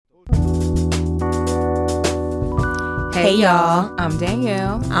Hey y'all, I'm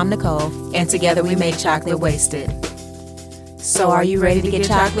Danielle. I'm Nicole, and together we make Chocolate Wasted. So are you ready to get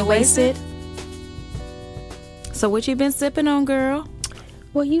chocolate wasted? So what you been sipping on, girl?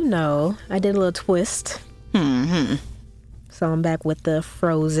 Well, you know, I did a little twist. Mm-hmm. So I'm back with the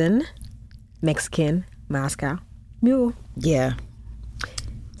frozen Mexican Moscow Mule. Yeah.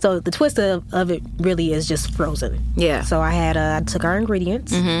 So the twist of it really is just frozen. Yeah. So I took our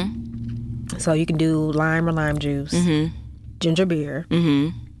ingredients. Mm-hmm. So you can do lime or lime juice, ginger beer,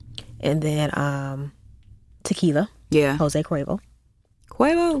 and then tequila. Yeah. Jose Cuervo.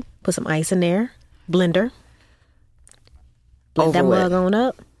 Cuervo. Put some ice in there. Blender. Blend that Over mug with. on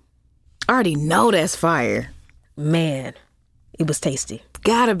up. I already know that's fire. Man, it was tasty.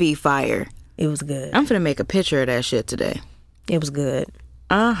 Gotta be fire. It was good. I'm finna make a picture of that shit today. It was good.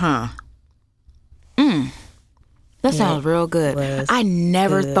 Uh-huh. That sounds real good. was I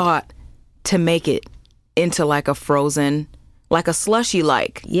never good. thought to make it into like a frozen, like a slushy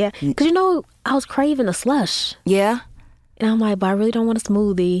like. Yeah, because you know, I was craving a slush. Yeah? And I'm like, but I really don't want a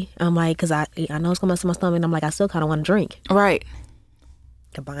smoothie. I'm like, because I know it's going to mess with my stomach. And I'm like, I still kind of want to drink. Right.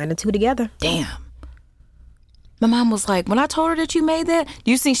 Combine the two together. Damn. My mom was like, when I told her that you made that,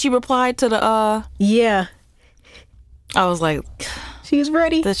 you see she replied to the, Yeah. I was like, She's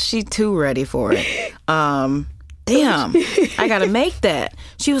ready. that she too ready for it. Damn, I gotta make that.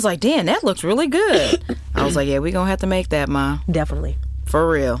 She was like, damn, that looks really good. I was like, yeah, we gonna have to make that, Ma. Definitely. For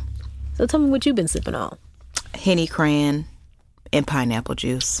real. So tell me what you've been sipping on. Henny cran and pineapple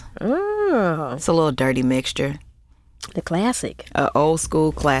juice. Oh, It's a little dirty mixture. the classic. A old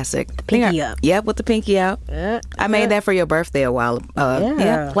school classic. The pinky up. Yep, with the pinky out. I made that for your birthday a while.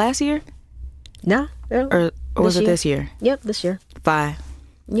 Yeah. Last year? No. Or was it this year? Yep, this year. 5.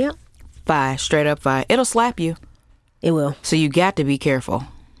 Yep. 5. Straight up 5. It'll slap you. It will. So you got to be careful.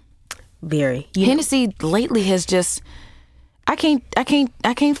 Very. Hennessy lately has just I can't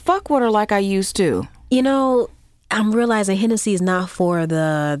fuck with her like I used to. You know, I'm realizing Hennessy is not for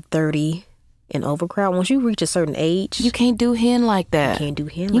the 30 and over crowd. Once you reach a certain age, You can't do hen like that. can't do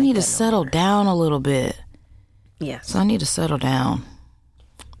hen You like need to that no settle more. down a little bit. Yes. So I need to settle down.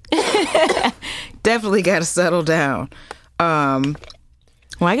 Definitely got to settle down. Well,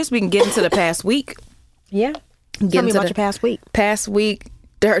 I guess we can get into the past week. Yeah. Get Tell me into about the your past week. Past week,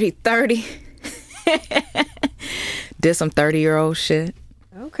 dirty 30. Did some 30-year-old shit,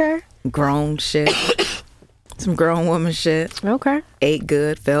 Okay. grown shit, some grown woman shit. Okay. Ate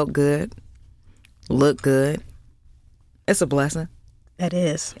good, felt good, looked good. It's a blessing. That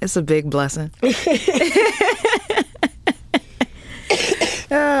is. It's a big blessing.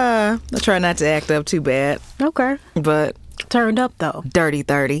 I try not to act up too bad, Okay. but Turned up though. dirty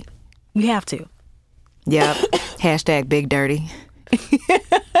 30. You have to. Yep. Hashtag big dirty.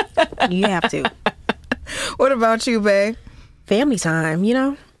 You have to. What about you, babe? Family time, you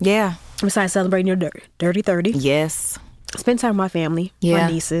know? Yeah. Besides celebrating your dirty 30. Yes. Spend time with my family. Yeah.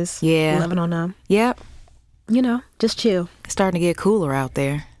 My nieces. Yeah. Loving on them. Yep. You know, just chill. It's starting to get cooler out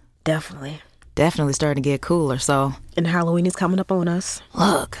there. Definitely. Definitely starting to get cooler. So, And Halloween is coming up on us.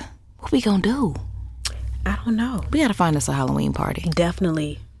 look, what we gonna do? I don't know. We gotta find us a Halloween party.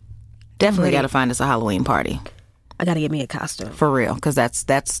 Definitely. Definitely ready. gotta find us a Halloween party. I got to get me a costume. For real. Because that's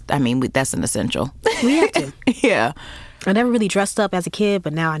an essential. We have to. Yeah. I never really dressed up as a kid,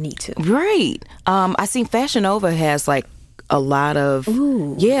 but now I need to. Right. I seen Fashion Nova has like a lot of.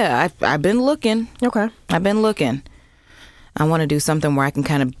 Ooh. Yeah, I've been looking. Okay. I've been looking. I want to do something where I can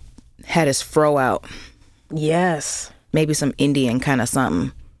kind of have this fro out. Yes. Maybe some Indian kind of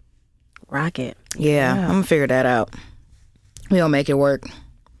something. Rock it. Yeah, I'm gonna figure that out. We'll make it work.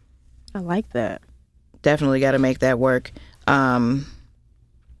 I like that. Definitely got to make that work.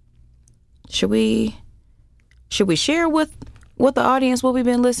 Should we share with the audience what we've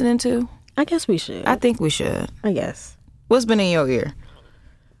been listening to? I guess we should. I think we should. I guess. What's been in your ear?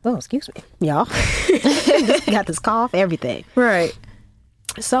 Oh, excuse me. Y'all. Got this cough, everything. Right.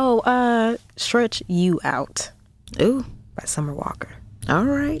 So, Stretch You Out Ooh. by Summer Walker. All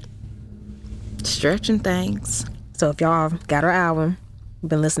right. Stretching things. So if y'all got her album,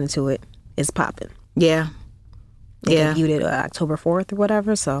 been listening to it, it's popping. Yeah. They Yeah. debuted it October 4th or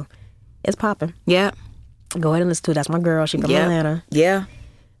whatever, so it's popping. Yeah. Go ahead and listen to it. That's my girl. She from Yeah. Atlanta. Yeah.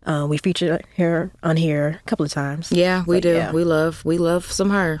 We featured her on here a couple of times. Yeah, we But do. yeah. We love some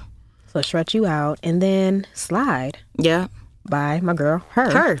her. So Stretch You Out, and then Slide Yeah. by my girl, her.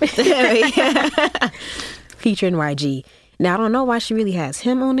 Her. Featuring YG. Now, I don't know why she really has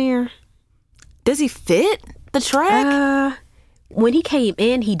him on there. Does he fit the track? When he came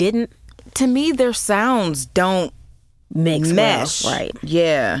in, he didn't To me, their sounds don't mix mesh. well, right?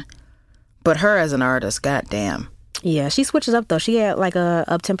 Yeah. But her as an artist, goddamn. Yeah, she switches up though. She had like a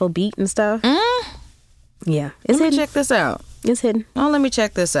up-tempo beat and stuff. Yeah, it's Let me hidden. check this out. It's hidden. Oh, let me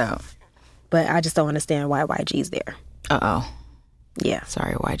check this out. But I just don't understand why YG's there. Uh-oh. Yeah.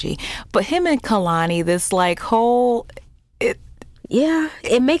 Sorry, YG. But him and Kalani, this like whole... Yeah,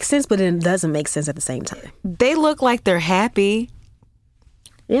 it makes sense, but it doesn't make sense at the same time. They look like they're happy.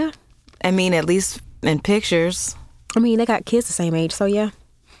 Yeah. I mean, at least in pictures. I mean, they got kids the same age, so yeah.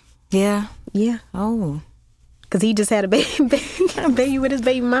 Yeah. Yeah. Oh. Because he just had a baby with his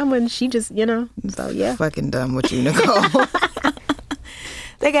baby mama, and she just, so yeah. Fucking done with you, Nicole.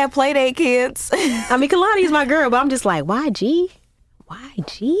 They got playdate kids. I mean, Kalani's my girl, but I'm just like, YG?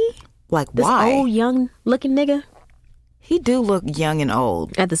 YG? Like, This why? old, young-looking nigga? He do look young and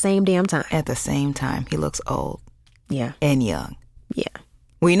old. At the same damn time. At the same time, he looks old. Yeah. And young. Yeah.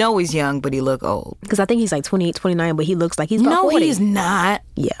 We know he's young, but he look old. Because I think he's like 28, 29, but he looks like he's about 40. No, he's not.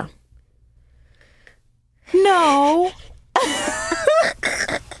 Yeah. No.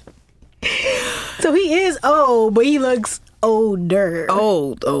 So he is old, but he looks older.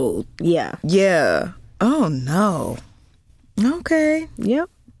 Old. Yeah. Yeah. Oh, no. Okay. Yep.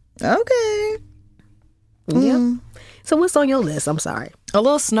 Okay. Yep. So what's on your list? I'm sorry. A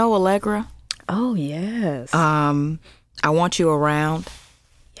little Snow Allegra. Oh, yes. I Want You Around.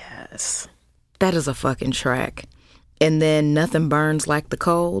 Yes. That is a fucking track. And then Nothing Burns Like the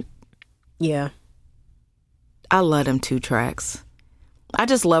Cold. Yeah. I love them 2 tracks. I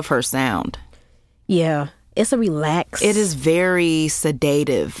just love her sound. Yeah. It's a relax. It is very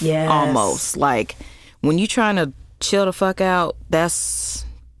sedative. Yes. Almost. Like when you trying to chill the fuck out, that's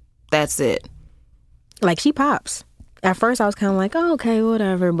it. Like she pops. At first I was kind of like, oh, okay,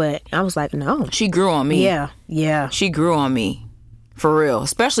 whatever. But I was like, no. She grew on me. Yeah. Yeah. She grew on me. For real.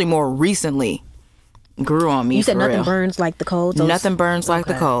 Especially more recently. Grew on me. You said for Nothing real. Burns Like the Cold? Nothing Burns Like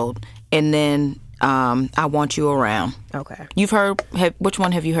the Cold. And then I Want You Around. Okay. You've heard, which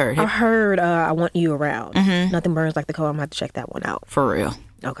one have you heard? I heard I Want You Around. Nothing Burns Like the Cold. I'm going to have to check that one out. For real.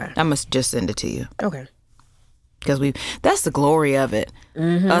 Okay. I must just send it to you. Okay. Because that's the glory of it.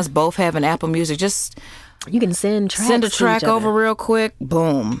 Us both having Apple Music. Just You can send tracks send a to track each other. over real quick.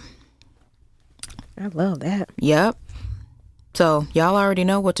 Boom. I love that. Yep. So y'all already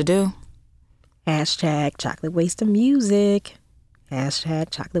know what to do. Hashtag chocolate wasted music.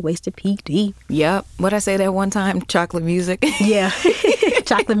 Hashtag chocolate wasted PD. Yep. What'd I say that one time? Chocolate music. Yeah.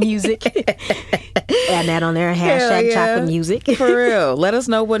 Chocolate music. Add that on there. Hell Hashtag yeah. chocolate music. For real. Let us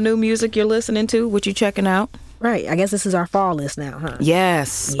know what new music you're listening to, what you checking out. Right. I guess this is our fall list now, huh?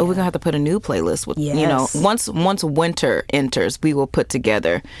 Yes. Yeah. Oh, we're gonna have to put a new playlist with Yes. once winter enters, we will put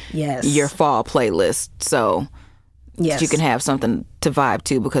together Yes. your fall playlist so Yes. you can have something to vibe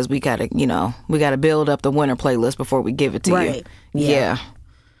to, because we gotta build up the winter playlist before we give it to Right. you. Yeah.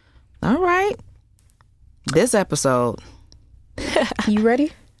 All right. This episode. You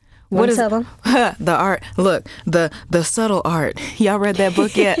ready? What is tell them? the art? Look, the subtle art. Y'all read that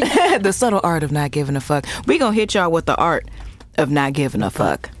book yet? The subtle art of not giving a fuck. We gonna hit y'all with the art of not giving a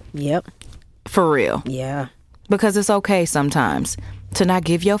fuck. Yep. For real. Yeah. Because it's okay sometimes to not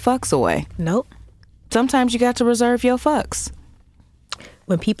give your fucks away. Nope. Sometimes you got to reserve your fucks.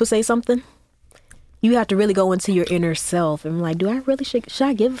 When people say something, you have to really go into your inner self and be like, do I really should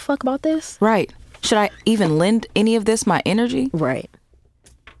I give a fuck about this? Right. Should I even lend any of this my energy? Right.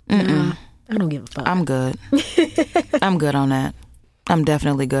 Nah, I don't give a fuck. I'm good. I'm good on that. I'm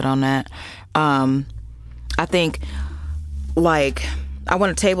definitely good on that. I think, like, I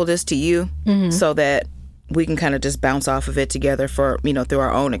want to table this to you so that we can kind of just bounce off of it together for, through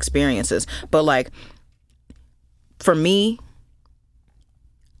our own experiences. But, like, for me,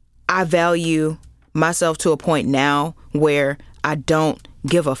 I value myself to a point now where I don't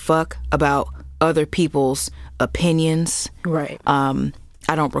give a fuck about other people's opinions. Right.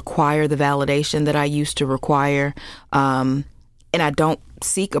 I don't require the validation that I used to require. And I don't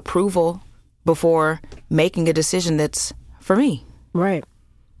seek approval before making a decision that's for me. Right.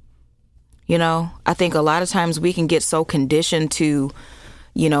 I think a lot of times we can get so conditioned to,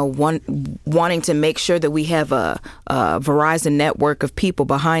 wanting to make sure that we have a Verizon network of people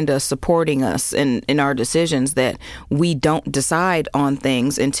behind us supporting us in our decisions, that we don't decide on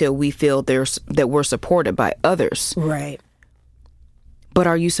things until we feel that we're supported by others. Right. But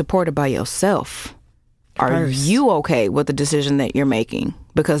are you supported by yourself? Are you okay with the decision that you're making?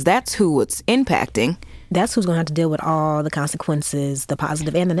 Because that's who it's impacting. That's who's going to have to deal with all the consequences, the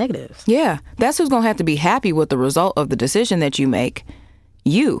positive and the negative. Yeah, that's who's going to have to be happy with the result of the decision that you make.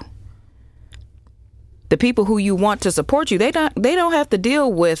 You. The people who you want to support you, they don't have to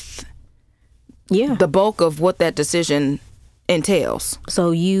deal with Yeah. the bulk of what that decision entails.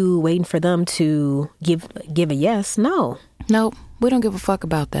 So you waiting for them to give a yes? No. Nope. We don't give a fuck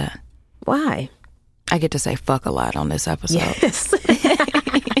about that. Why? I get to say fuck a lot on this episode. Yes.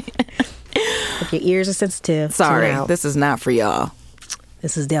 If your ears are sensitive. Sorry, this is not for y'all.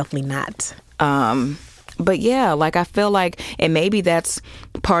 This is definitely not. But yeah, like I feel like, and maybe that's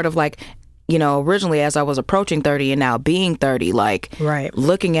part of like, you know, originally as I was approaching 30 and now being 30, like right.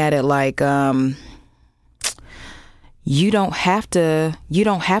 Looking at it like, you don't have to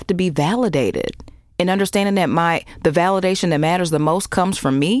be validated, and understanding that the validation that matters the most comes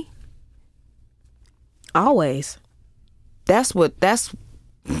from me. Always. That's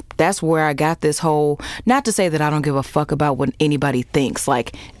where I got this whole, not to say that I don't give a fuck about what anybody thinks,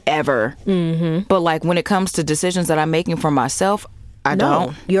 like ever. Mm-hmm. But like when it comes to decisions that I'm making for myself, I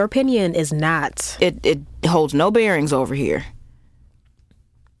don't. Your opinion is not. It holds no bearings over here.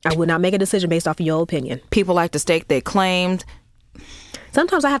 I would not make a decision based off of your opinion. People like to stake their claims.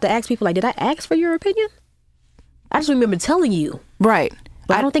 Sometimes I have to ask people, like, did I ask for your opinion? I just remember telling you. Right.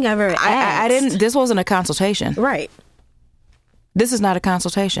 But I don't think I've ever asked. I didn't. This wasn't a consultation. Right. This is not a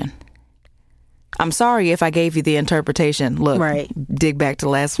consultation. I'm sorry if I gave you the interpretation. Look, right. Dig back to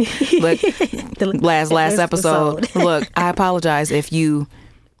last episode. Look, I apologize if you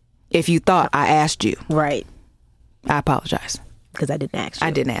thought I asked you. Right. I apologize. Because I didn't ask you.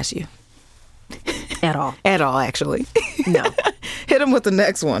 I didn't ask you. At all. At all, actually. No. Hit him with the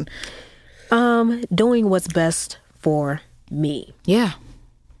next one. Doing what's best for me. Yeah.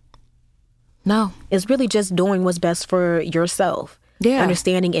 No. It's really just doing what's best for yourself. Yeah.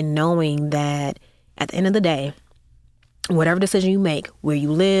 Understanding and knowing that at the end of the day, whatever decision you make, where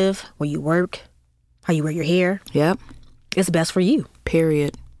you live, where you work, how you wear your hair. Yep. It's best for you.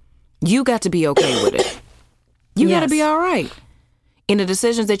 Period. You got to be okay with it. You got to be all right. And the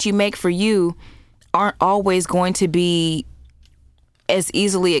decisions that you make for you aren't always going to be as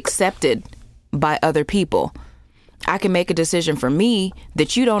easily accepted by other people. I can make a decision for me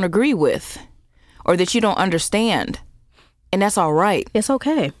that you don't agree with or that you don't understand. And that's all right. It's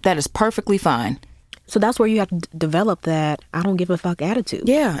okay. That is perfectly fine. So that's where you have to develop that I don't give a fuck attitude.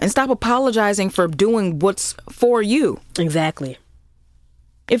 Yeah. And stop apologizing for doing what's for you. Exactly.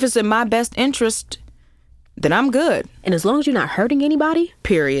 If it's in my best interest, then I'm good. And as long as you're not hurting anybody.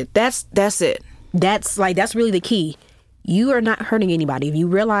 Period. That's it. That's really the key. You are not hurting anybody. If you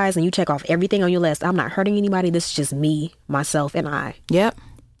realize and you check off everything on your list, I'm not hurting anybody. This is just me, myself, and I. Yep.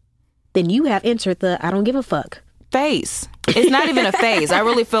 Then you have entered the I don't give a fuck phase. It's not even a phase. I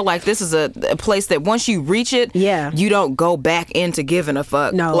really feel like this is a place that once you reach it, you don't go back into giving a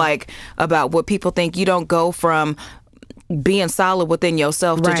fuck. No. Like about what people think. You don't go from being solid within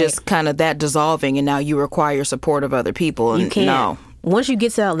yourself to just kind of that dissolving, and now you require support of other people. And you can't. No. Once you get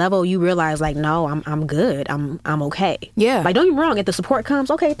to that level, you realize like, no, I'm good. I'm okay. Yeah. Like, don't get me wrong. If the support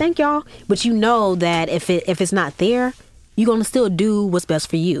comes, okay, thank y'all. But you know that if it's not there, you're gonna still do what's best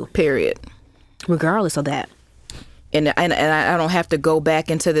for you. Period. Regardless of that. And I don't have to go back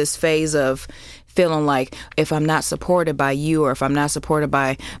into this phase of feeling like if I'm not supported by you, or if I'm not supported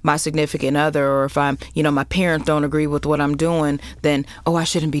by my significant other, or if my parents don't agree with what I'm doing, then, I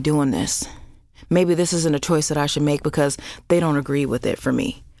shouldn't be doing this. Maybe this isn't a choice that I should make because they don't agree with it for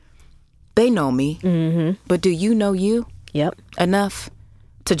me. They know me. Mm-hmm. But do you know you? Yep. Enough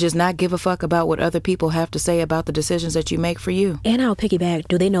to just not give a fuck about what other people have to say about the decisions that you make for you. And I'll piggyback.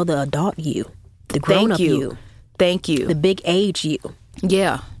 Do they know the adult you? The grown-up you? Thank you. The big age you?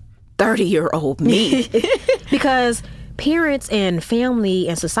 Yeah. 30-year-old me. Because parents and family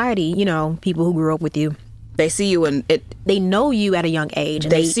and society, people who grew up with you, they see you and they know you at a young age.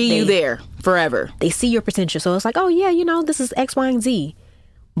 They see you there forever. They see your potential. So it's like, oh yeah, this is X, Y, and Z.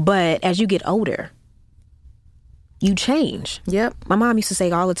 But as you get older, you change. Yep. My mom used to say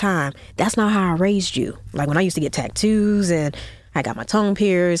all the time, that's not how I raised you. Like when I used to get tattoos and I got my tongue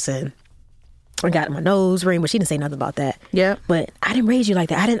pierced and I got my nose ring, but she didn't say nothing about that. Yeah. But I didn't raise you like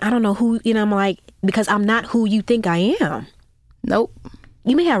that. I don't know who, I'm like, because I'm not who you think I am. Nope.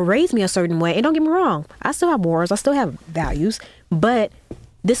 You may have raised me a certain way, and don't get me wrong, I still have morals, I still have values, but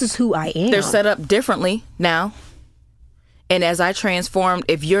this is who I am. They're set up differently now. And as I transform,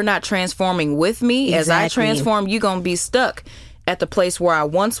 if you're not transforming with me, as I transform, you're going to be stuck at the place where I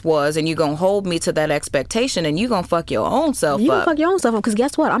once was, and you're going to hold me to that expectation, and you're going to fuck your own self up. You're going to fuck your own self up, because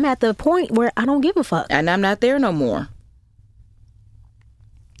guess what? I'm at the point where I don't give a fuck. And I'm not there no more.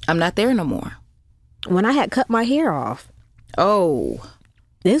 I'm not there no more. When I had cut my hair off. Oh.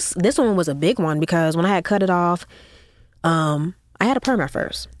 This one was a big one, because when I had cut it off, I had a perm at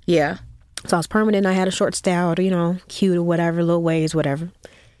first. Yeah. So I was permanent. I had a short style, cute or whatever, little waves, whatever.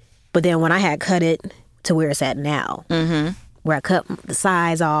 But then when I had cut it to where it's at now, where I cut the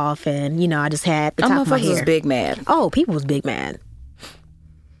sides off, and I just had the top of my hair. Was big mad. Oh, people was big mad.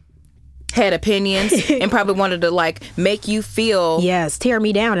 Had opinions and probably wanted to like make you feel tear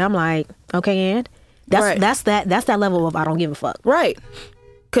me down. And I'm like, okay, and that's that level of I don't give a fuck. Right.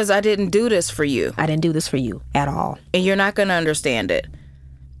 Because I didn't do this for you. I didn't do this for you at all. And you're not gonna understand it.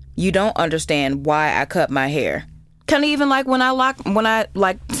 You don't understand why I cut my hair. Kind of even like the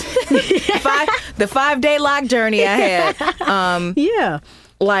 5-day lock journey I had.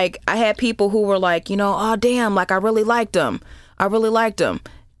 Like I had people who were like, oh damn, like I really liked them.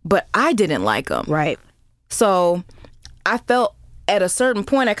 But I didn't like them. Right. So I felt at a certain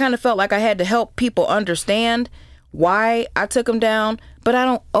point, I kind of felt like I had to help people understand why I took them down. But I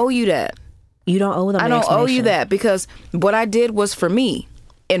don't owe you that. You don't owe them. I don't owe you that because what I did was for me.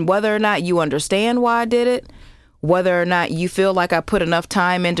 And whether or not you understand why I did it, whether or not you feel like I put enough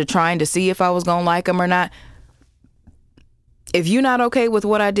time into trying to see if I was going to like them or not, if you're not okay with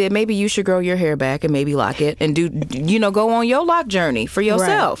what I did, maybe you should grow your hair back and maybe lock it and go on your lock journey for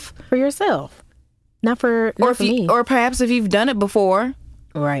yourself. Right. For yourself. Not for me. Or perhaps if you've done it before.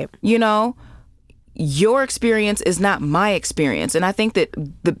 Right. Your experience is not my experience. And I think that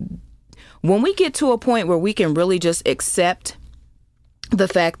when we get to a point where we can really just accept the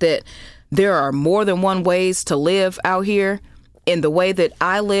fact that there are more than one ways to live out here, and the way that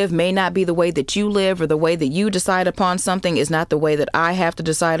I live may not be the way that you live, or the way that you decide upon something is not the way that I have to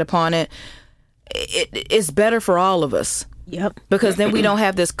decide upon it. It's better for all of us. Yep. Because then we don't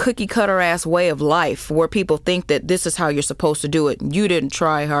have this cookie cutter ass way of life where people think that this is how you're supposed to do it. You didn't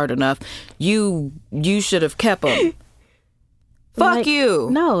try hard enough. You should have kept them. Fuck you.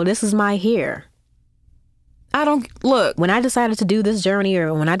 No, this is my hair. I don't look. When I decided to do this journey,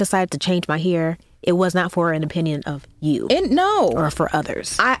 or when I decided to change my hair, it was not for an opinion of you. Or for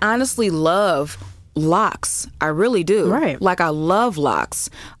others. I honestly love locks. I really do. Right. Like I love locks.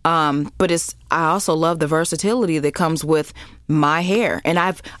 But I also love the versatility that comes with my hair. And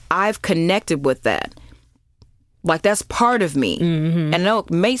I've connected with that. Like that's part of me. Mm-hmm. And I know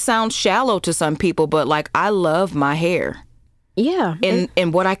it may sound shallow to some people, but like I love my hair. Yeah.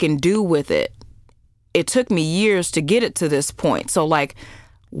 And what I can do with it. It took me years to get it to this point. So like,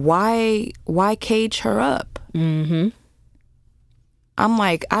 why cage her up? Mm-hmm. I'm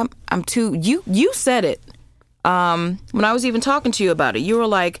like, I'm too, you said it. When I was even talking to you about it, you were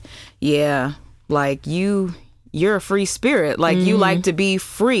like, yeah, like you're a free spirit. Like you like to be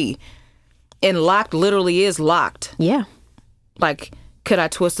free, and locked literally is locked. Yeah. Like, could I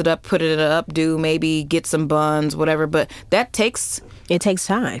twist it up, put it up, maybe get some buns, whatever. But it takes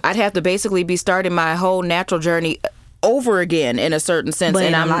time. I'd have to basically be starting my whole natural journey over again in a certain sense. But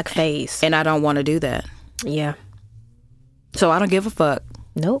and I'm lock phase. And I don't want to do that. Yeah. So I don't give a fuck.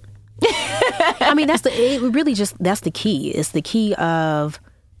 Nope. I mean, that's the key. It's the key of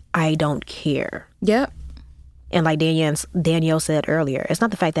I don't care. Yep. And like Danielle said earlier, it's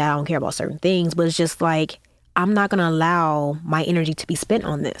not the fact that I don't care about certain things, but it's just like, I'm not going to allow my energy to be spent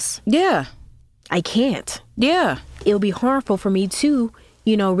on this. Yeah. I can't. Yeah. It'll be harmful for me to,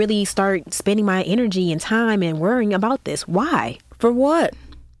 really start spending my energy and time and worrying about this. Why? For what?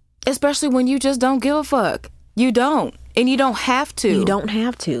 Especially when you just don't give a fuck. You don't. And you don't have to. You don't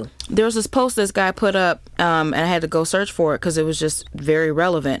have to. There was this post this guy put up, and I had to go search for it because it was just very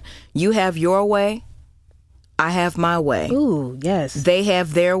relevant. You have your way. I have my way. Ooh, yes. They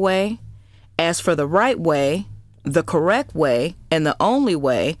have their way. As for the right way, the correct way, and the only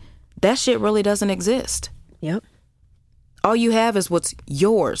way, that shit really doesn't exist. Yep. All you have is what's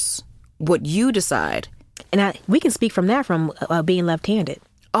yours, what you decide. And we can speak from that, from being left-handed.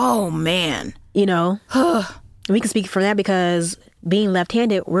 Oh, man. We can speak from that because being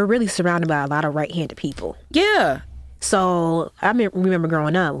left-handed, we're really surrounded by a lot of right-handed people. Yeah. So I remember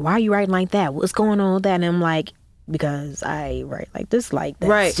growing up, why are you writing like that? What's going on with that? And I'm like, because I write like this, like that.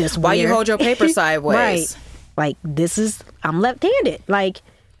 Right. Just why weird. You hold your paper sideways. Right. Like I'm left-handed. Like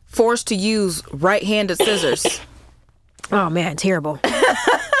forced to use right-handed scissors. Oh man, terrible.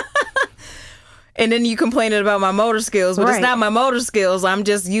 And then you complaining about my motor skills, but It's not my motor skills. I'm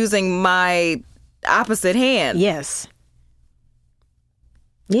just using my opposite hand. Yes.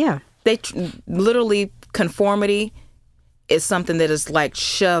 Yeah. They literally, conformity is something that is like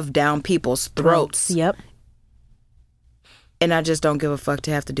shoved down people's throats. Yep. And I just don't give a fuck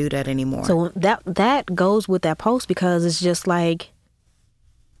to have to do that anymore. So that goes with that post because it's just like,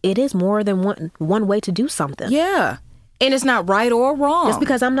 it is more than one way to do something. Yeah. And it's not right or wrong. Just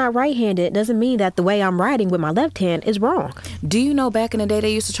because I'm not right-handed doesn't mean that the way I'm writing with my left hand is wrong. Do you know back in the day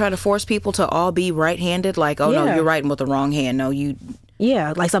they used to try to force people to all be right-handed? Like, no, you're writing with the wrong hand. No, you...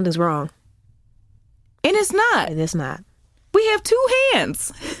 Yeah, like something's wrong. And it's not. And it's not. We have two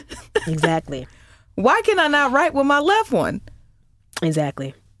hands. Exactly. Why can I not write with my left one?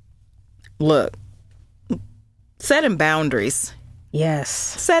 Exactly. Look, setting boundaries. Yes.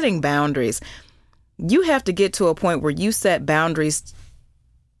 Setting boundaries. You have to get to a point where you set boundaries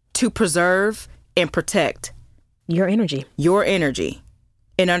to preserve and protect Your energy. Your energy.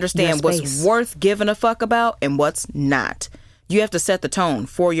 And understand Your what's space. worth giving a fuck about and what's not. You have to set the tone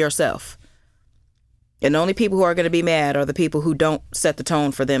for yourself. And the only people who are going to be mad are the people who don't set the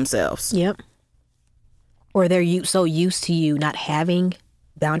tone for themselves. Yep. Or they're so used to you not having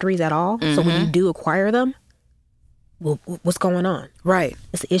boundaries at all. So when you do acquire them, well, what's going on? Right.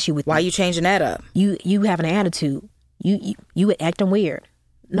 It's the issue with Why are you changing that up? you have an attitude. You acting weird.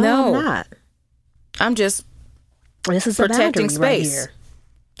 No, I'm not. I'm just This is protecting a boundary right space. here.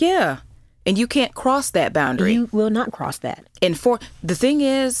 Yeah. And you can't cross that boundary. You will not cross that. And the thing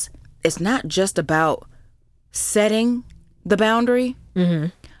is, it's not just about setting the boundary,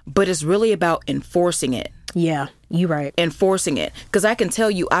 but it's really about enforcing it. Yeah, you're right. Enforcing it. Because I can tell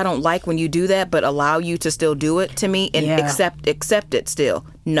you I don't like when you do that, but allow you to still do it to me and accept it still.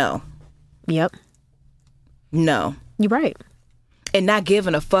 No. Yep. No. You're right. And not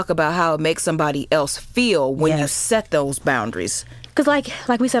giving a fuck about how it makes somebody else feel when you set those boundaries. Because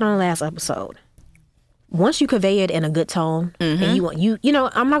like we said on the last episode, once you convey it in a good tone, and you know,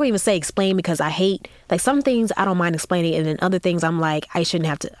 I'm not going to even say explain, because I hate, like, some things I don't mind explaining, and then other things I'm like,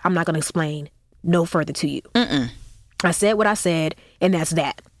 I'm not going to explain no further to you. I said what I said, and that's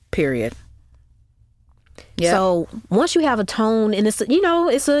that. Period. Yeah. So once you have a tone, and it's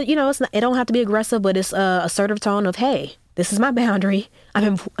not, it don't have to be aggressive, but it's a assertive tone of, hey, this is my boundary.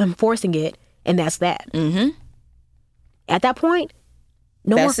 I'm enforcing it, and that's that. At that point,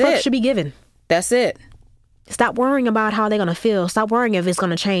 no more fucks should be given. That's it. Stop worrying about how they're going to feel. Stop worrying if it's going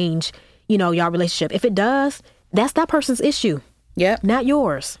to change, y'all relationship. If it does, that's that person's issue. Yep. Not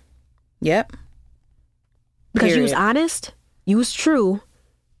yours. Yep. Because you was honest, you was true,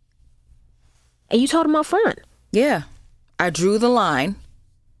 and you told them up front. Yeah. I drew the line.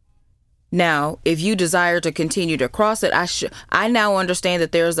 Now, if you desire to continue to cross it, I now understand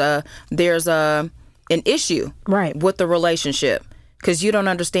that there's an issue with the relationship, because you don't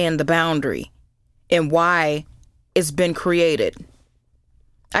understand the boundary and why it's been created.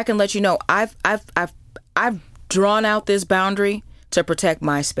 I can let you know I've drawn out this boundary to protect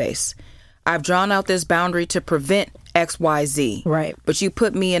my space. I've drawn out this boundary to prevent XYZ. Right. But you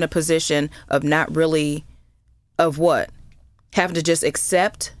put me in a position of not really, of what? Having to just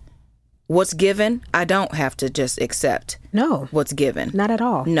accept what's given. I don't have to just accept what's given. Not at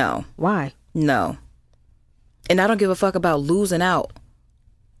all. No. Why? No. And I don't give a fuck about losing out.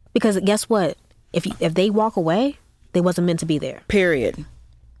 Because guess what? If they walk away, they wasn't meant to be there. Period.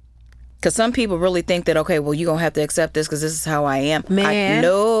 Because some people really think that, okay, well, you're going to have to accept this because this is how I am. Man.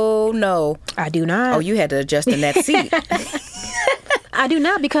 No. I do not. Oh, you had to adjust in that seat. I do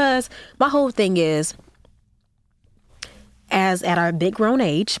not, because my whole thing is, as at our big grown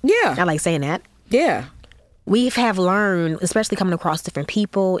age. Yeah. I like saying that. Yeah. We have learned, especially coming across different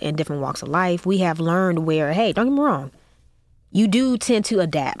people in different walks of life, we have learned where, hey, don't get me wrong, you do tend to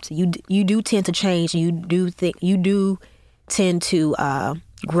adapt. You do tend to change. You do tend to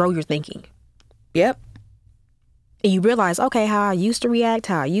grow your thinking. Yep. And you realize, okay, how I used to react,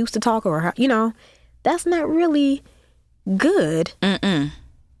 how I used to talk, or how, that's not really good. And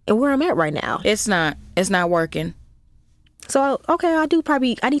where I'm at right now, it's not working. So okay, I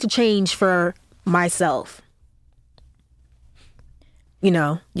need to change for myself. You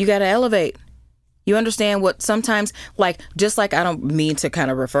got to elevate. You understand what sometimes, just like, I don't mean to kind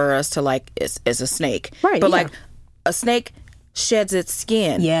of refer us to as a snake. Right. But a snake sheds its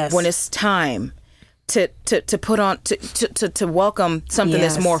skin when it's time to put on, to welcome something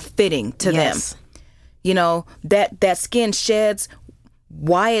that's more fitting to them. That skin sheds.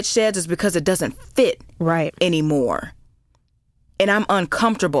 Why it sheds is because it doesn't fit anymore. And I'm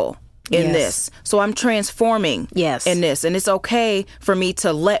uncomfortable in this. So I'm transforming in this. And it's okay for me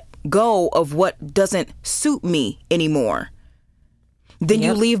to let go of what doesn't suit me anymore. Then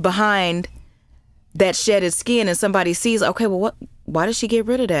you leave behind that shedded skin, and somebody sees, okay, well, why did she get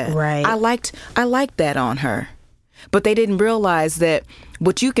rid of that? Right. I liked that on her. But they didn't realize that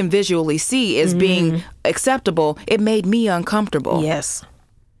what you can visually see as being acceptable, it made me uncomfortable. Yes.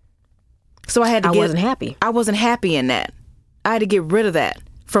 So I wasn't happy. I wasn't happy in that. I had to get rid of that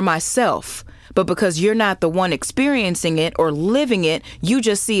for myself. But because you're not the one experiencing it or living it, you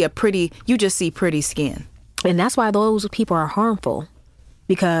just see pretty skin. And that's why those people are harmful,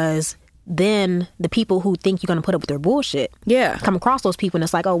 because then the people who think you're going to put up with their bullshit come across those people, and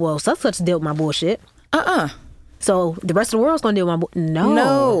it's like, oh, well, such deal with my bullshit. So the rest of the world's gonna do my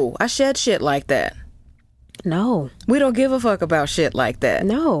No, I shed shit like that. No. We don't give a fuck about shit like that.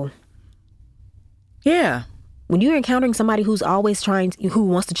 No. Yeah. When you're encountering somebody who's always who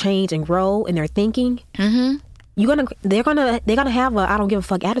wants to change and grow in their thinking, they're gonna have a I don't give a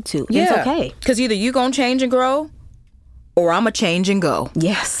fuck attitude. Yeah. It's okay. Because either you gonna change and grow, or I'ma change and go.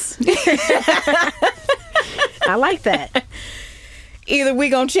 Yes. I like that. Either we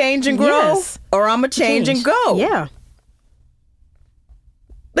gonna change and grow, or I'ma change and go. Yeah.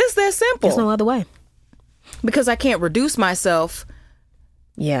 It's that simple. There's no other way. Because I can't reduce myself.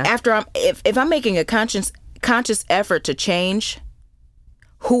 Yeah. After if I'm making a conscious effort to change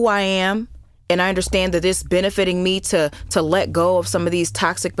who I am, and I understand that it's benefiting me to let go of some of these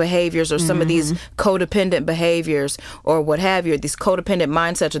toxic behaviors or some of these codependent behaviors or what have you, these codependent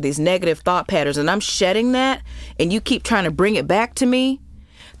mindsets or these negative thought patterns, and I'm shedding that, and you keep trying to bring it back to me,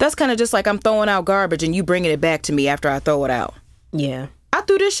 that's kind of just like I'm throwing out garbage and you bringing it back to me after I throw it out. Yeah. I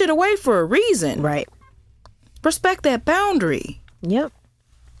threw this shit away for a reason. Right. Respect that boundary. Yep.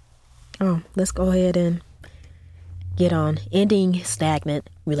 Oh, let's go ahead and get on ending stagnant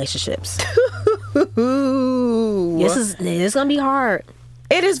relationships. This is gonna be hard.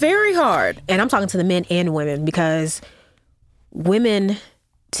 It is very hard. And I'm talking to the men and women, because women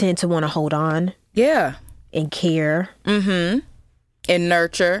tend to want to hold on. Yeah. And care. Mm-hmm. And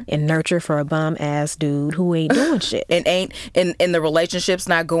nurture. And nurture for a bum ass dude who ain't doing shit. And the relationship's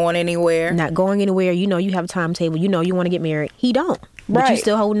not going anywhere. Not going anywhere. You know you have a timetable. You know you want to get married. He don't. But you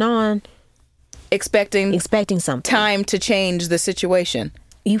still holding on. Expecting something. Time to change the situation.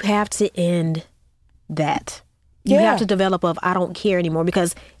 You have to end that. You have to develop I don't care anymore,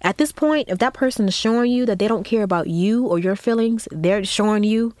 because at this point, if that person is showing you that they don't care about you or your feelings, they're showing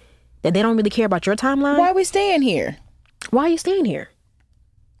you that they don't really care about your timeline. Why are we staying here? Why are you staying here?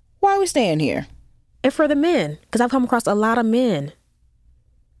 Why are we staying here? And for the men, because I've come across a lot of men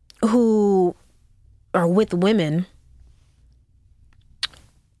who are with women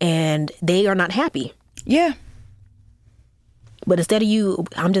and they are not happy. Yeah. But instead of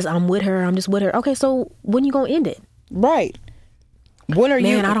I'm with her. Okay, so when you gonna end it? Right. When are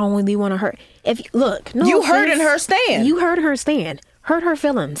you? Man, I don't really want to hurt. You hurting her stand. You hurt her stand. Hurt her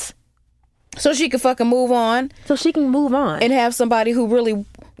feelings. So she can fucking move on. And have somebody who really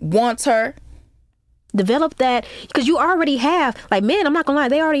wants her. Develop that, because you already have, like, men, I'm not gonna lie,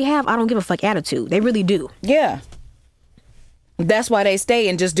 they already have I don't give a fuck attitude. They really do. Yeah. That's why they stay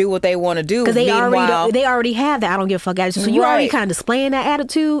and just do what they want to do. Because they already have that I don't give a fuck attitude. So you already kind of displaying that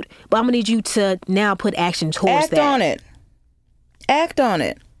attitude, but I'm gonna need you to now put action towards that. Act on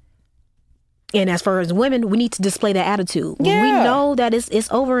it. And as far as women, we need to display that attitude. When we know that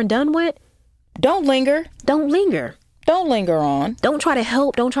it's over and done with, don't linger. Don't linger on. Don't try to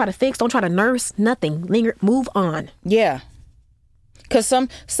help. Don't try to fix. Don't try to nurse. Nothing. Linger. Move on. Yeah. Because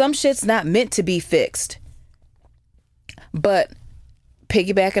some shit's not meant to be fixed. But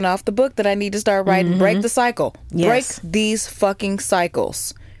piggybacking off the book that I need to start writing, break the cycle. Yes. Break these fucking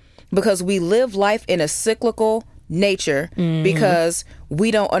cycles. Because we live life in a cyclical nature, because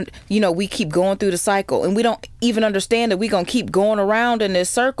we don't, we keep going through the cycle, and we don't even understand that we're going to keep going around in this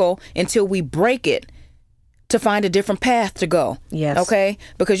circle until we break it to find a different path to go. Yes. Okay?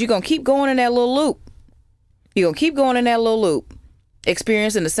 Because you're going to keep going in that little loop.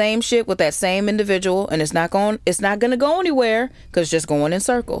 Experiencing the same shit with that same individual, and it's not going to go anywhere, because it's just going in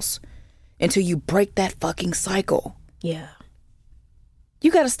circles until you break that fucking cycle. Yeah. You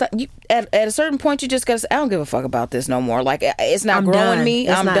gotta stop. At a certain point, you just gotta say, I don't give a fuck about this no more. Like, it's not growing me.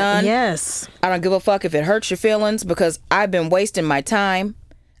 I'm done. Yes. I don't give a fuck if it hurts your feelings, because I've been wasting my time.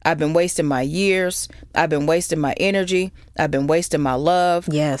 I've been wasting my years. I've been wasting my energy. I've been wasting my love.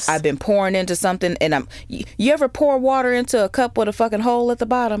 Yes. I've been pouring into something, and you ever pour water into a cup with a fucking hole at the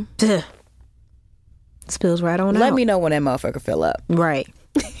bottom? Duh. Spills right on out. Let me know when that motherfucker fill up. Right.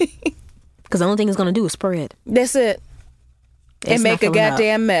 Because the only thing it's gonna do is spread. That's it. And make a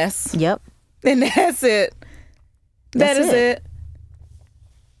goddamn mess. Yep. And that's it. That is it.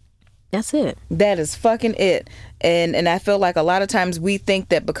 That's it. That is fucking it. And I feel like a lot of times we think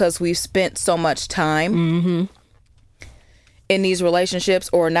that because we've spent so much time in these relationships,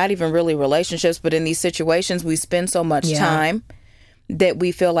 or not even really relationships, but in these situations, we spend so much time that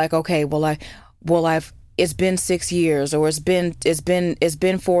we feel like, okay, it's been 6 years, or it's been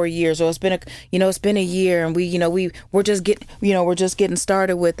 4 years, or it's been a year, and we're just getting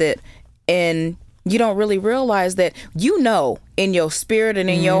started with it, and you don't really realize that in your spirit and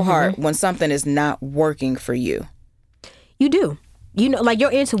in your heart when something is not working for you. You do. Like,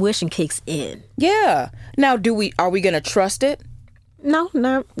 your intuition kicks in. Yeah. Now, are we gonna trust it? No,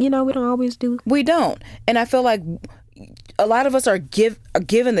 not, we don't always do. We don't. And I feel like a lot of us are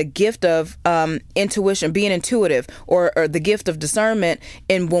given the gift of intuition, being intuitive, or the gift of discernment.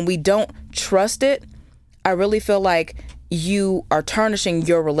 And when we don't trust it, I really feel like you are tarnishing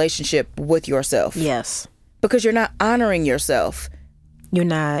your relationship with yourself. Yes. Because you're not honoring yourself. You're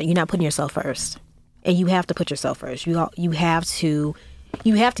not putting yourself first. And you have to put yourself first. You have to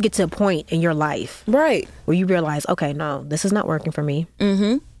get to a point in your life, right, where you realize, okay, no, this is not working for me.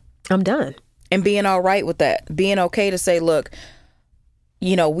 Mm-hmm. I'm done. And being all right with that, being okay to say, look,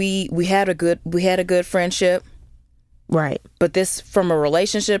 we had a good friendship, right? But this, from a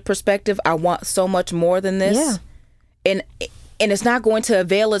relationship perspective, I want so much more than this. Yeah. And it's not going to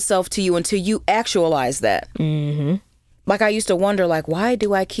avail itself to you until you actualize that. Mm-hmm. Like I used to wonder, like, why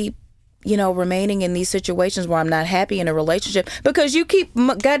do I keep remaining in these situations where I'm not happy in a relationship? Because you keep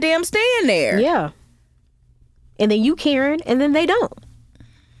goddamn staying there. Yeah. And then you caring, and then they don't.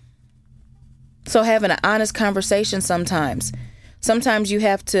 So having an honest conversation sometimes you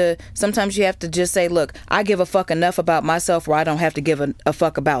have to just say, look, I give a fuck enough about myself where I don't have to give a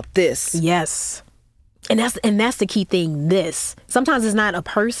fuck about this. Yes. And that's the key thing. This. Sometimes it's not a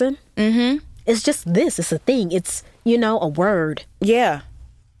person. Mm-hmm. It's just this. It's a thing. It's, a word. Yeah.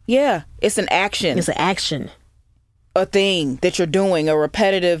 Yeah. It's an action. It's an action. A thing that you're doing, a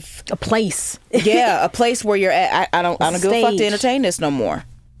repetitive. A place. Yeah. A place where you're at. I don't give a fuck to entertain this no more.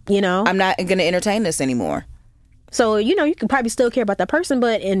 I'm not going to entertain this anymore. So, you can probably still care about that person,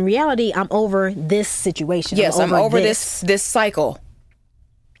 but in reality, I'm over this situation. Yes, I'm over this cycle.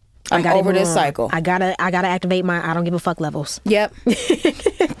 I'm over this cycle. I gotta activate my I don't give a fuck levels. Yep.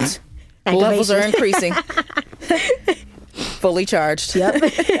 Levels are increasing. Fully charged. Yep.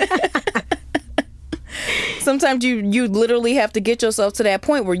 Sometimes you literally have to get yourself to that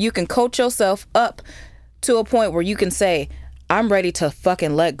point where you can coach yourself up to a point where you can say, I'm ready to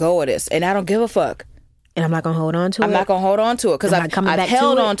fucking let go of this, and I don't give a fuck. And I'm not gonna hold on to it. I'm not gonna hold on to it because I've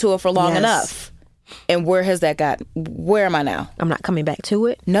held on to it for long enough. And where has that got? Where am I now? I'm not coming back to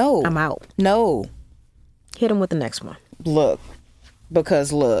it. No. I'm out. No. Hit him with the next one. Look.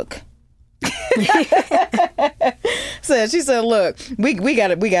 So she said, look, we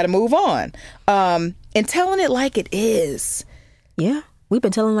gotta move on. And telling it like it is. Yeah. We've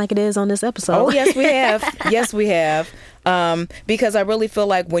been telling like it is on this episode. Oh, yes, we have. Yes, we have. Because I really feel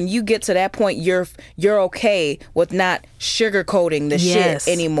like when you get to that point, you're okay with not sugarcoating the shit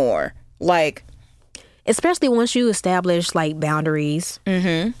anymore. Like, especially once you establish like boundaries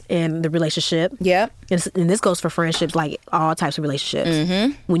in the relationship. Yep. And this goes for friendships, like all types of relationships.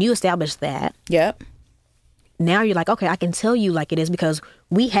 Mm-hmm. When you establish that. Yep. Now you're like, okay, I can tell you like it is because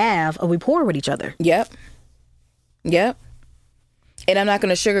we have a rapport with each other. Yep. Yep. And I'm not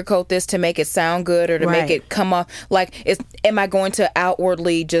going to sugarcoat this to make it sound good or to make it come off like, am I going to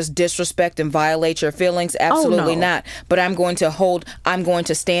outwardly just disrespect and violate your feelings? Absolutely not. But I'm going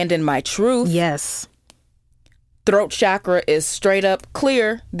to stand in my truth. Yes. Throat chakra is straight up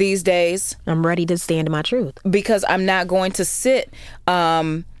clear these days. I'm ready to stand in my truth. Because I'm not going to sit.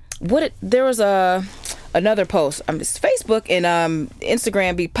 There was another post. Facebook and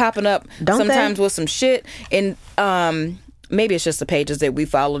Instagram be popping up sometimes with some shit. And maybe it's just the pages that we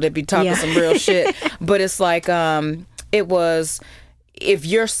follow that be talking some real shit. But it's like, it was, if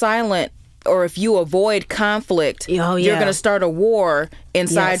you're silent or if you avoid conflict, you're going to start a war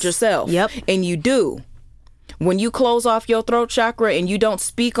inside yourself. Yep. And you do. When you close off your throat chakra and you don't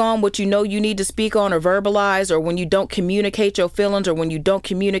speak on what you know you need to speak on or verbalize, or when you don't communicate your feelings, or when you don't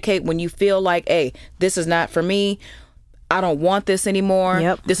communicate when you feel like, hey, this is not for me, I don't want this anymore.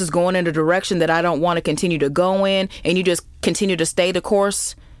 Yep. This is going in a direction that I don't want to continue to go in, and you just continue to stay the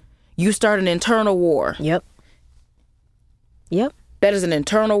course, you start an internal war. Yep. Yep. That is an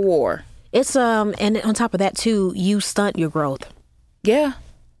internal war. It's and on top of that too, you stunt your growth. Yeah.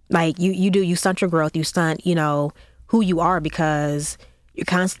 Like you stunt your growth, you stunt, who you are, because you're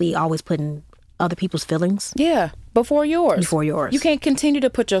constantly always putting other people's feelings. Yeah. Before yours. You can't continue to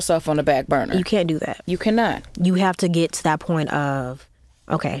put yourself on the back burner. You can't do that. You cannot. You have to get to that point of,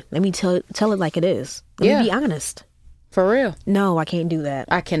 okay, let me tell it like it is. Let me be honest. For real. No, I can't do that.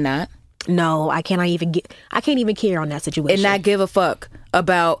 I cannot. No, I can't even care on that situation. And not give a fuck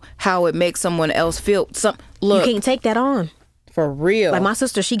about how it makes someone else feel. Look. You can't take that on. For real. Like my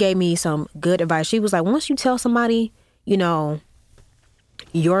sister, she gave me some good advice. She was like, once you tell somebody, your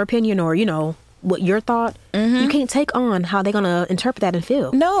opinion or, what your thought, you can't take on how they're going to interpret that and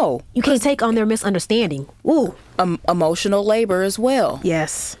feel. No. You can't take on their misunderstanding. Ooh. Emotional labor as well.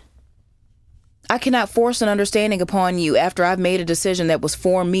 Yes. I cannot force an understanding upon you after I've made a decision that was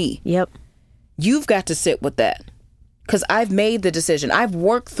for me. Yep. You've got to sit with that. because I've made the decision. I've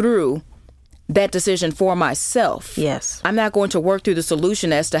worked through that decision for myself. Yes. I'm not going to work through the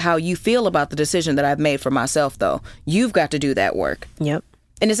solution as to how you feel about the decision that I've made for myself, though. You've got to do that work. Yep.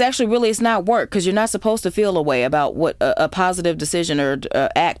 And it's not work, because you're not supposed to feel a way about what a positive decision or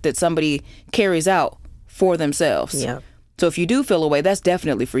act that somebody carries out for themselves. Yep. So if you do feel a way, that's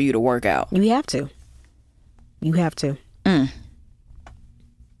definitely for you to work out. You have to. You have to.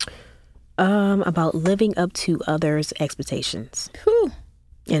 About living up to others' expectations. Whew.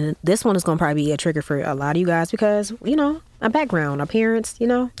 And this one is going to probably be a trigger for a lot of you guys because, our background, our parents,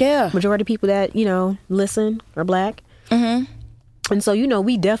 Yeah. majority of people that, listen are black. Mm-hmm. And so,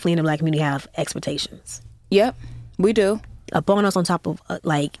 we definitely in the black community have expectations. Yep, we do. Upon us on top of,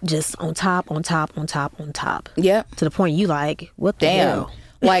 just on top. Yep. To the point you like, what the hell?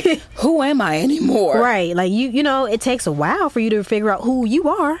 Like, who am I anymore? Right. Like, it takes a while for you to figure out who you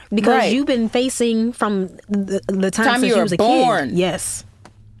are because you've been facing from the time since you was a born. kid. Yes.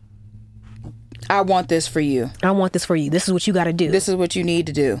 I want this for you. I want this for you. This is what you got to do. This is what you need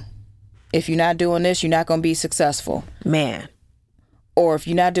to do. If you're not doing this, you're not going to be successful. Man. Or if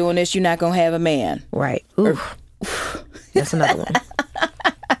you're not doing this, you're not going to have a man. Right. Oof. That's another one.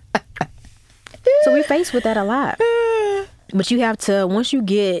 So we face with that a lot. But you have to, once you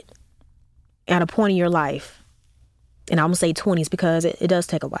get at a point in your life, and I'm going to say 20s because it does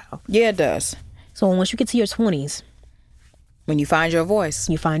take a while. Yeah, it does. So once you get to your 20s. When you find your voice.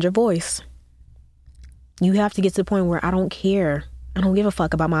 You find your voice. You have to get to the point where I don't care. I don't give a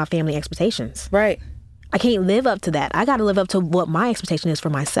fuck about my family expectations. Right. I can't live up to that. I got to live up to what my expectation is for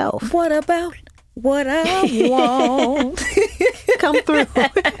myself. What about what I want? Come through.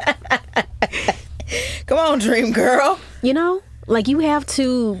 Come on, dream girl. You got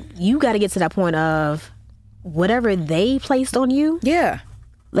to get to that point of whatever they placed on you. Yeah.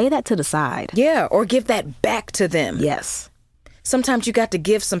 Lay that to the side. Yeah. Or give that back to them. Yes. Sometimes you got to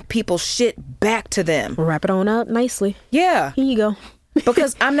give some people shit back to them. Wrap it on up nicely. Yeah. Here you go.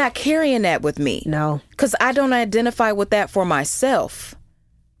 Because I'm not carrying that with me. No. Because I don't identify with that for myself.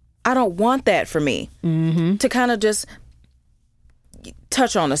 I don't want that for me. Mm-hmm. To kind of just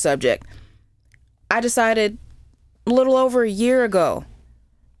touch on the subject. I decided a little over a year ago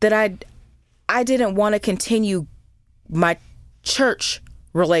that I didn't want to continue my church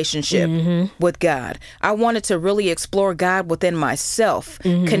relationship with God. I wanted to really explore God within myself,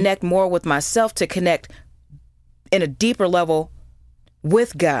 connect more with myself, to connect in a deeper level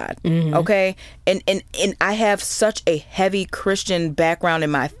with God. Okay. And I have such a heavy Christian background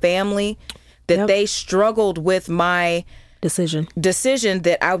in my family that they struggled with my decision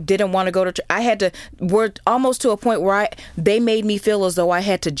that I didn't want to go to church. We're almost to a point where they made me feel as though I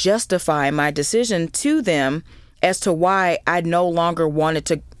had to justify my decision to them as to why I no longer wanted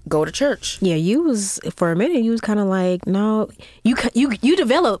to go to church. Yeah, for a minute, you was kind of like, no, you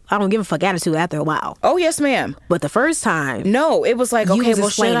develop I don't give a fuck attitude after a while. Oh, yes, ma'am. But the first time. No, it was like, okay, well,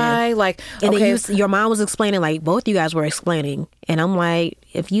 should I? Like, and okay. then your mom was explaining, like, both you guys were explaining. And I'm like,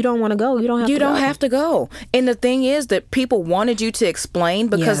 if you don't want to go, you don't have to go. You don't have to go. And the thing is that people wanted you to explain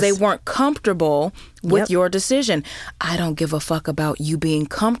because they weren't comfortable with your decision. I don't give a fuck about you being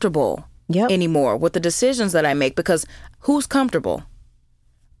comfortable anymore with the decisions that I make, because who's comfortable?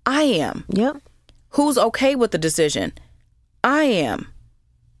 I am. Yep. Who's okay with the decision? I am.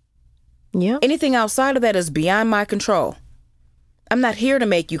 Yep. Anything outside of that is beyond my control. I'm not here to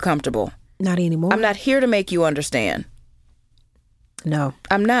make you comfortable. Not anymore. I'm not here to make you understand. No.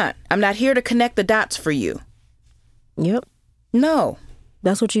 I'm not. I'm not here to connect the dots for you. Yep. No.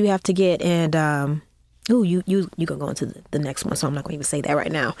 That's what you have to get. And you gonna go into the next one, so I'm not gonna even say that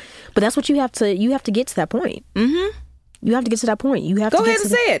right now. But that's what you have to get to that point. Mm-hmm. You have to get to that point. You have go to ahead and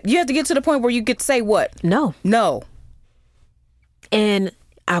say it. You have to get to the point where you get to say what? No. No. And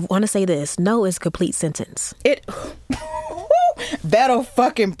I want to say this. No is a complete sentence. That'll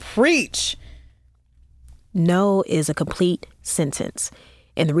fucking preach. No is a complete sentence.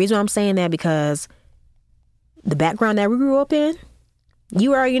 And the reason I'm saying that, because the background that we grew up in,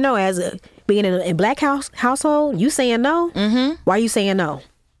 you already know, as being in a black household, you saying no. Mm-hmm. Why are you saying no?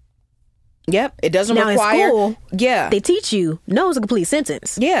 Yep. It doesn't require. In school, yeah. They teach you no is a complete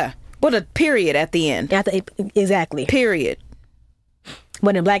sentence. Yeah. But a period at the end. Exactly. Period.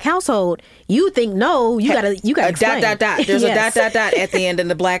 But in a black household, you think no, you gotta explain. Dot. There's a dot at the end in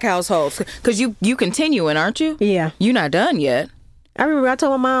the black households, because you continuing, aren't you? Yeah. You're not done yet. I remember I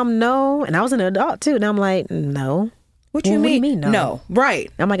told my mom no, and I was an adult too, and I'm like, no. What do you mean? No? No.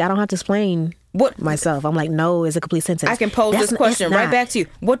 Right. I'm like, I don't have to explain myself. I'm like, no is a complete sentence. I can pose this question right back to you.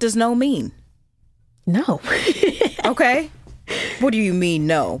 What does no mean? No. Okay. What do you mean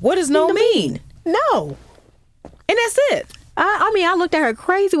no? What does no mean? No. And that's it. I mean, I looked at her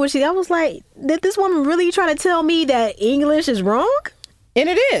crazy when I was like, did this woman really try to tell me that English is wrong? And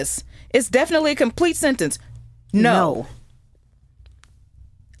it is. It's definitely a complete sentence. No.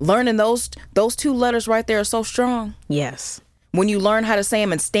 Learning those two letters right there are so strong. Yes. When you learn how to say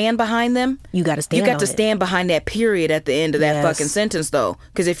them and stand behind them, you got to stand. You got to stand behind that period at the end of that fucking sentence, though.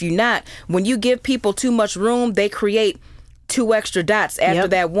 Because if you're not, when you give people too much room, they create 2 extra dots after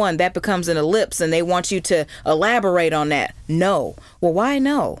that one. That becomes an ellipse, and they want you to elaborate on that. No. Well, why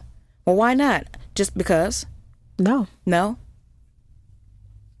no? Well, why not? Just because? No. No?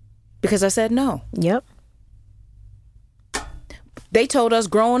 Because I said no. Yep. They told us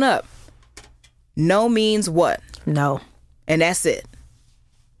growing up, no means what? No. And that's it.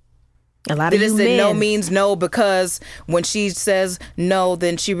 A lot of you men. No means no, because when she says no,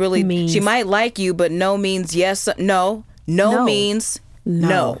 then she really means, she might like you, but no means yes. No means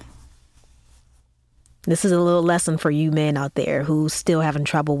no. This is a little lesson for you men out there who's still having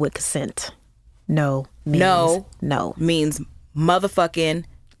trouble with consent. No means no. Means motherfucking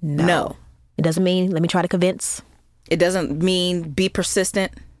no. It doesn't mean let me try to convince. It doesn't mean be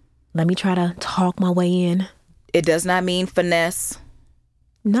persistent. Let me try to talk my way in. It does not mean finesse.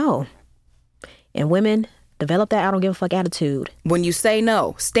 No. And women, develop that I don't give a fuck attitude. When you say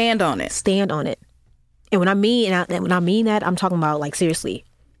no, stand on it. Stand on it. And when I mean that, I'm talking about like seriously.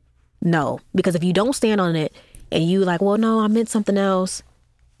 No. Because if you don't stand on it and you like, well, no, I meant something else,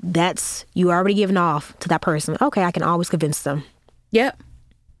 that's you already giving off to that person. Okay, I can always convince them. Yep.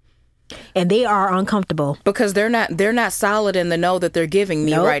 And they are uncomfortable because they're not solid in the no that they're giving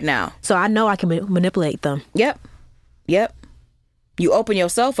me right now. So I know I can manipulate them. Yep. You open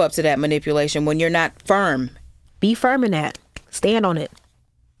yourself up to that manipulation when you're not firm. Be firm in that. Stand on it.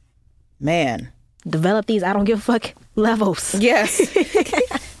 Man. Develop these I don't give a fuck levels. Yes.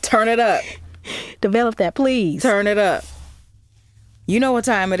 Turn it up. Develop that, please. Turn it up. You know what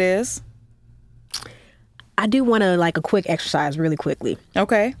time it is. I do want to like a quick exercise really quickly.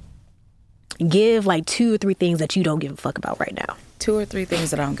 Okay. Give like 2 or 3 things that you don't give a fuck about right now. 2 or 3 things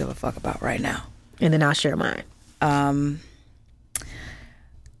that I don't give a fuck about right now. And then I'll share mine. I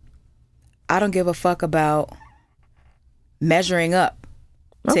don't give a fuck about measuring up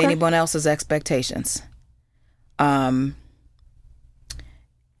to anyone else's expectations. Another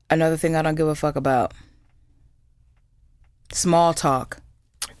thing I don't give a fuck about. Small talk.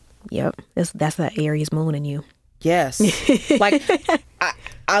 Yep. That's that Aries moon in you. Yes. Like,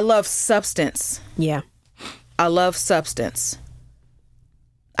 I love substance. Yeah. I love substance.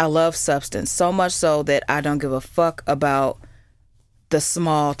 So much so that I don't give a fuck about the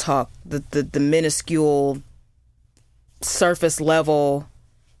small talk, the minuscule surface level.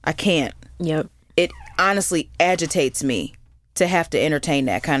 I can't. Yep. It honestly agitates me to have to entertain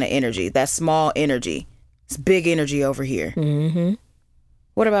that kind of energy, that small energy. It's big energy over here. Mm-hmm.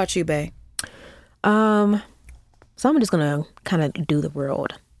 What about you, bae? So I'm just gonna kind of do the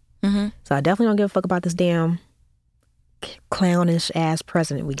world. Mm-hmm. So I definitely don't give a fuck about this damn clownish ass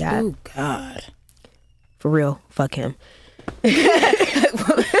president we got. Oh God. For real, fuck him.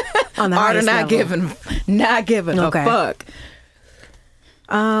 On the Arda not giving a fuck.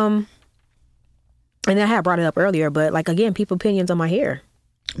 And I had brought it up earlier, but like again, people opinions on my hair.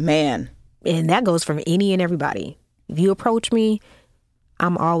 Man. And that goes from any and everybody. If you approach me,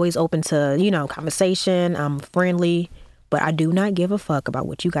 I'm always open to, conversation. I'm friendly, but I do not give a fuck about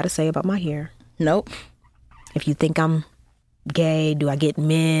what you got to say about my hair. Nope. If you think I'm gay, do I get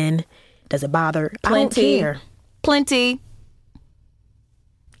men? Does it bother? I don't care. Plenty.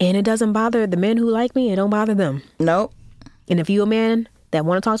 And it doesn't bother the men who like me. It don't bother them. Nope. And if you a man that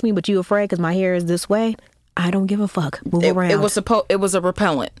want to talk to me, but you afraid because my hair is this way, I don't give a fuck. Move around. It was a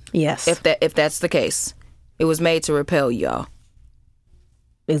repellent. Yes. If that's the case, it was made to repel y'all.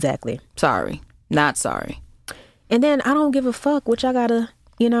 Exactly. Sorry. Not sorry. And then I don't give a fuck what y'all gotta,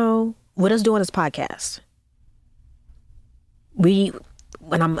 with us doing this podcast. When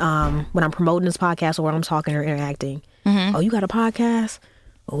I'm promoting this podcast or when I'm talking or interacting, mm-hmm. Oh, you got a podcast?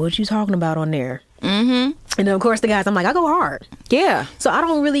 Well, what you talking about on there? Mm-hmm. And then of course the guys, I'm like, I go hard. Yeah. So I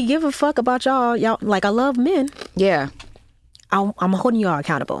don't really give a fuck about y'all. Y'all, like, I love men. Yeah. I'm holding y'all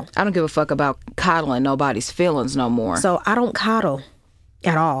accountable. I don't give a fuck about coddling nobody's feelings no more. So I don't coddle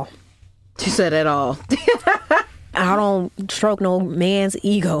at all. She said at all. I don't stroke no man's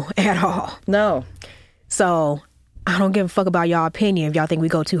ego at all. No. So I don't give a fuck about y'all opinion if y'all think we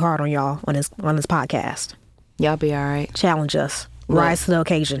go too hard on y'all on this podcast. Y'all be all right. Challenge us. Rise to the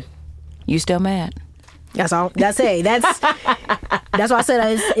occasion. You still mad? That's all. That's why I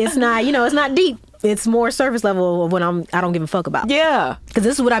said it's not, it's not deep. It's more surface level of what I don't give a fuck about. Yeah. Because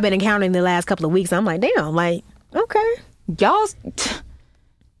this is what I've been encountering the last couple of weeks. I'm like, damn, like, Okay.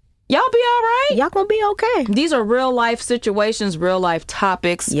 Y'all be all right. Y'all gonna be okay. These are real life situations, real life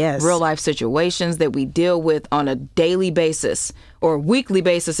topics, Yes. real life situations that we deal with on a daily basis or weekly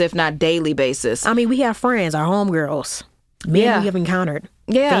basis, if not daily basis. I mean, we have friends, our homegirls, men Yeah. we have encountered,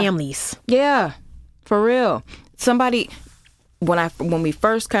 Yeah. families. Yeah, for real. Somebody, when we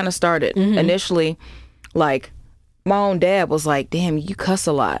first kind of started, initially, like, my own dad was like, damn, you cuss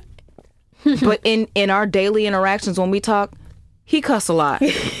a lot. But in our daily interactions when we talk, he cuss a lot.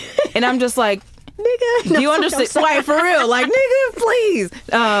 And I'm just like, Nigga, do you understand? Like, for real, like, nigga,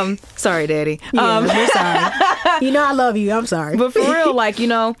 please. Sorry, daddy. Yeah, I'm sorry. You know I love you. I'm sorry. But for real, like, you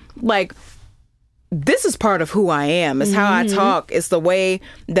know, like, this is part of who I am. It's how I talk. It's the way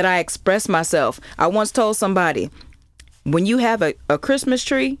that I express myself. I once told somebody, when you have a Christmas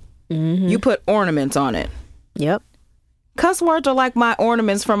tree, you put ornaments on it. Yep. Cuss words are like my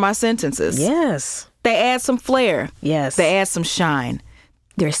ornaments for my sentences. Yes. They add some flair. Yes. They add some shine.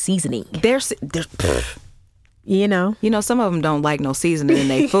 They're seasoning. They're You know. some of them don't like no seasoning in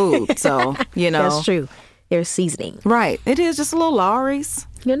their food. So, That's true. They're seasoning. Right. It is just a little Lawry's,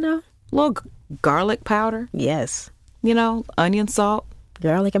 You know. a little garlic powder, Yes. onion salt.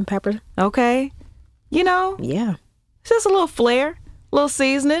 Garlic and pepper. Okay. Yeah. It's just a little flair, a little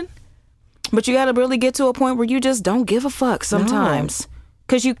seasoning. But you got to really get to a point where you just don't give a fuck sometimes.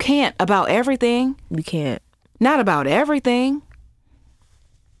 Because you can't about everything. You can't. Not about everything.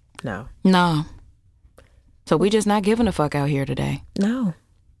 No. No. So we just not giving a fuck out here today. No.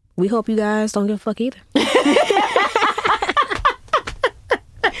 We hope you guys don't give a fuck either.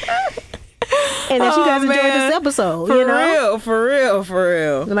 And that you guys enjoyed this episode. For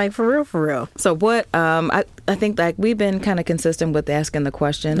real. Like, for real. So what, I think like we've been kind of consistent with asking the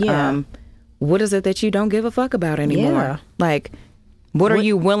question, Yeah. what is it that you don't give a fuck about anymore? Yeah. Like, what are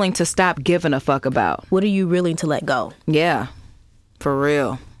you willing to stop giving a fuck about? What are you willing to let go? Yeah, for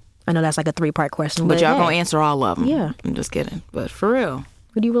real. I know that's like a 3-part question. But y'all hey, gonna answer all of them. Yeah. I'm just kidding. But for real,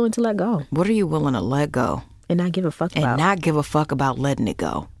 What are you willing to let go what are you willing to let go? and not give a fuck And about? not give a fuck about letting it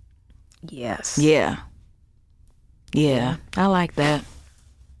go. Yes. Yeah. I like that.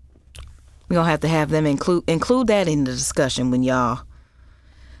 We're going to have them include that in the discussion when y'all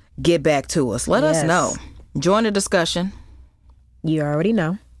get back to us. Let us Yes. know. Join the discussion. You already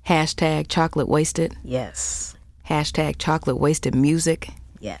know. Hashtag chocolate wasted. Yes. Hashtag chocolate wasted music.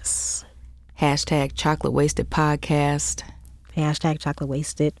 Yes. Hashtag chocolate wasted podcast. Hashtag chocolate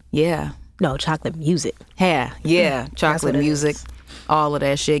wasted. Yeah. No, chocolate music. Yeah. Chocolate what it music. is. All of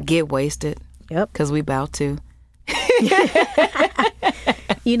that shit. Get wasted. Yep. Because we about to.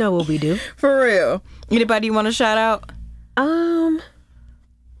 You know what we do. For real. Anybody you want to shout out?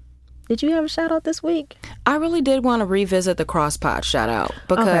 Did you have a shout out this week? I really did want to revisit the Crosspod shout out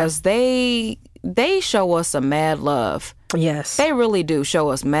because they show us some mad love. Yes. They really do show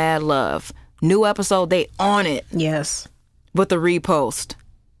us mad love. New episode, they on it Yes. with the repost.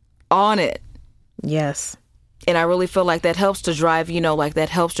 On it. Yes. And I really feel like that helps to drive, that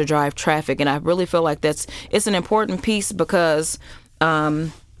helps to drive traffic. And I really feel like it's an important piece because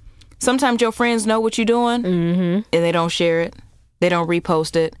sometimes your friends know what you're doing and they don't share it. They don't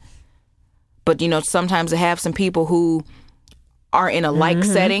repost it. But, sometimes they have some people who are in a like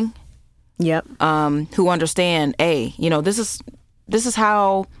setting. Yep. Who understand, hey, this is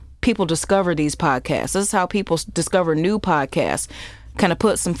how people discover these podcasts. This is how people discover new podcasts. Kind of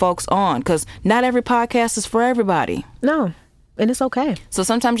put some folks on because not every podcast is for everybody. No. And it's okay. So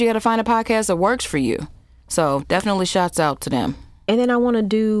sometimes you got to find a podcast that works for you. So definitely shouts out to them. And then I want to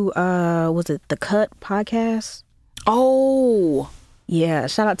do, was it the Cut podcast? Oh. Yeah.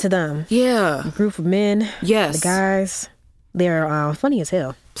 Shout out to them. Yeah. A group of men. Yes. The guys. They're funny as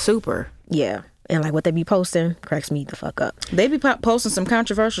hell. Super. Yeah. And like what they be posting cracks me the fuck up. They be posting some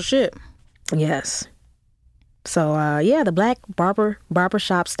controversial shit. Yes. So, the Black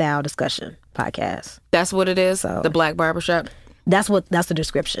Barbershop Style Discussion podcast. That's what it is? So- The Black Barbershop? That's the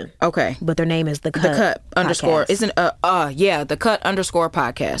description. Okay. But their name is The Cut. The Cut underscore. Podcast. Isn't, the Cut underscore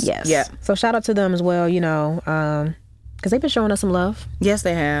podcast. Yes. Yeah. So shout out to them as well, because they've been showing us some love. Yes,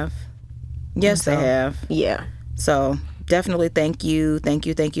 they have. Yes, they have. Yeah. So definitely thank you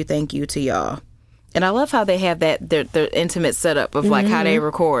to y'all. And I love how they have that their intimate setup of like how they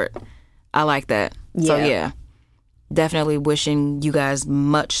record. I like that. So yeah. Definitely wishing you guys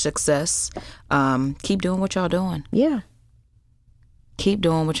much success. Keep doing what y'all doing. Yeah. Keep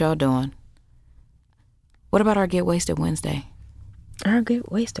doing what y'all doing. What about our Get Wasted Wednesday? Our Get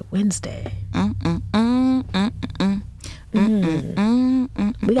Wasted Wednesday.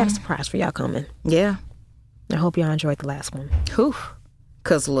 We got a surprise for y'all coming. Yeah. I hope y'all enjoyed the last one. Whew.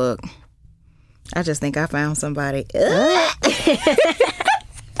 Cause look, I just think I found somebody.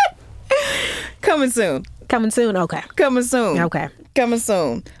 Coming soon. Coming soon? Okay. Coming soon. Okay. Coming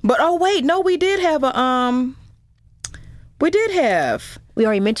soon. But oh wait, no, we did have We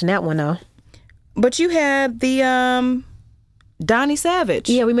already mentioned that one though. But you had the Donnie Savage.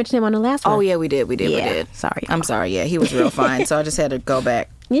 Yeah, we mentioned him on the last one. Oh yeah, we did. Yeah. Sorry. I'm sorry. Yeah, he was real fine. So I just had to go back.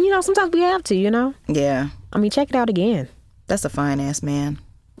 You know, sometimes we have to, you know? Yeah. I mean, check it out again. That's a fine ass man.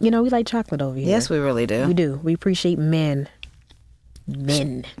 You know, we like chocolate over here. Yes, we really do. We do. We appreciate men.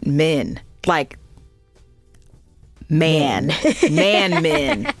 Men. Like man.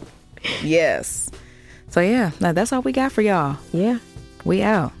 Men. Yes. So yeah, that's all we got for y'all. Yeah. We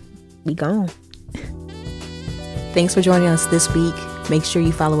out. We gone. Thanks for joining us this week. Make sure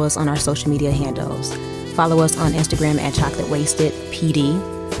you follow us on our social media handles. Follow us on Instagram at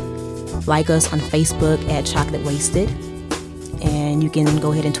ChocolateWastedPD. Like us on Facebook at Chocolate Wasted. And you can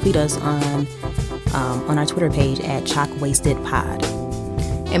go ahead and tweet us on our Twitter page at ChocWastedPod.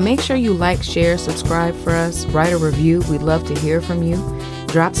 And make sure you like, share, subscribe for us, write a review. We'd love to hear from you.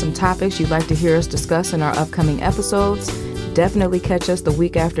 Drop some topics you'd like to hear us discuss in our upcoming episodes. Definitely catch us the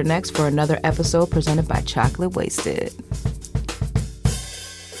week after next for another episode presented by Chocolate Wasted.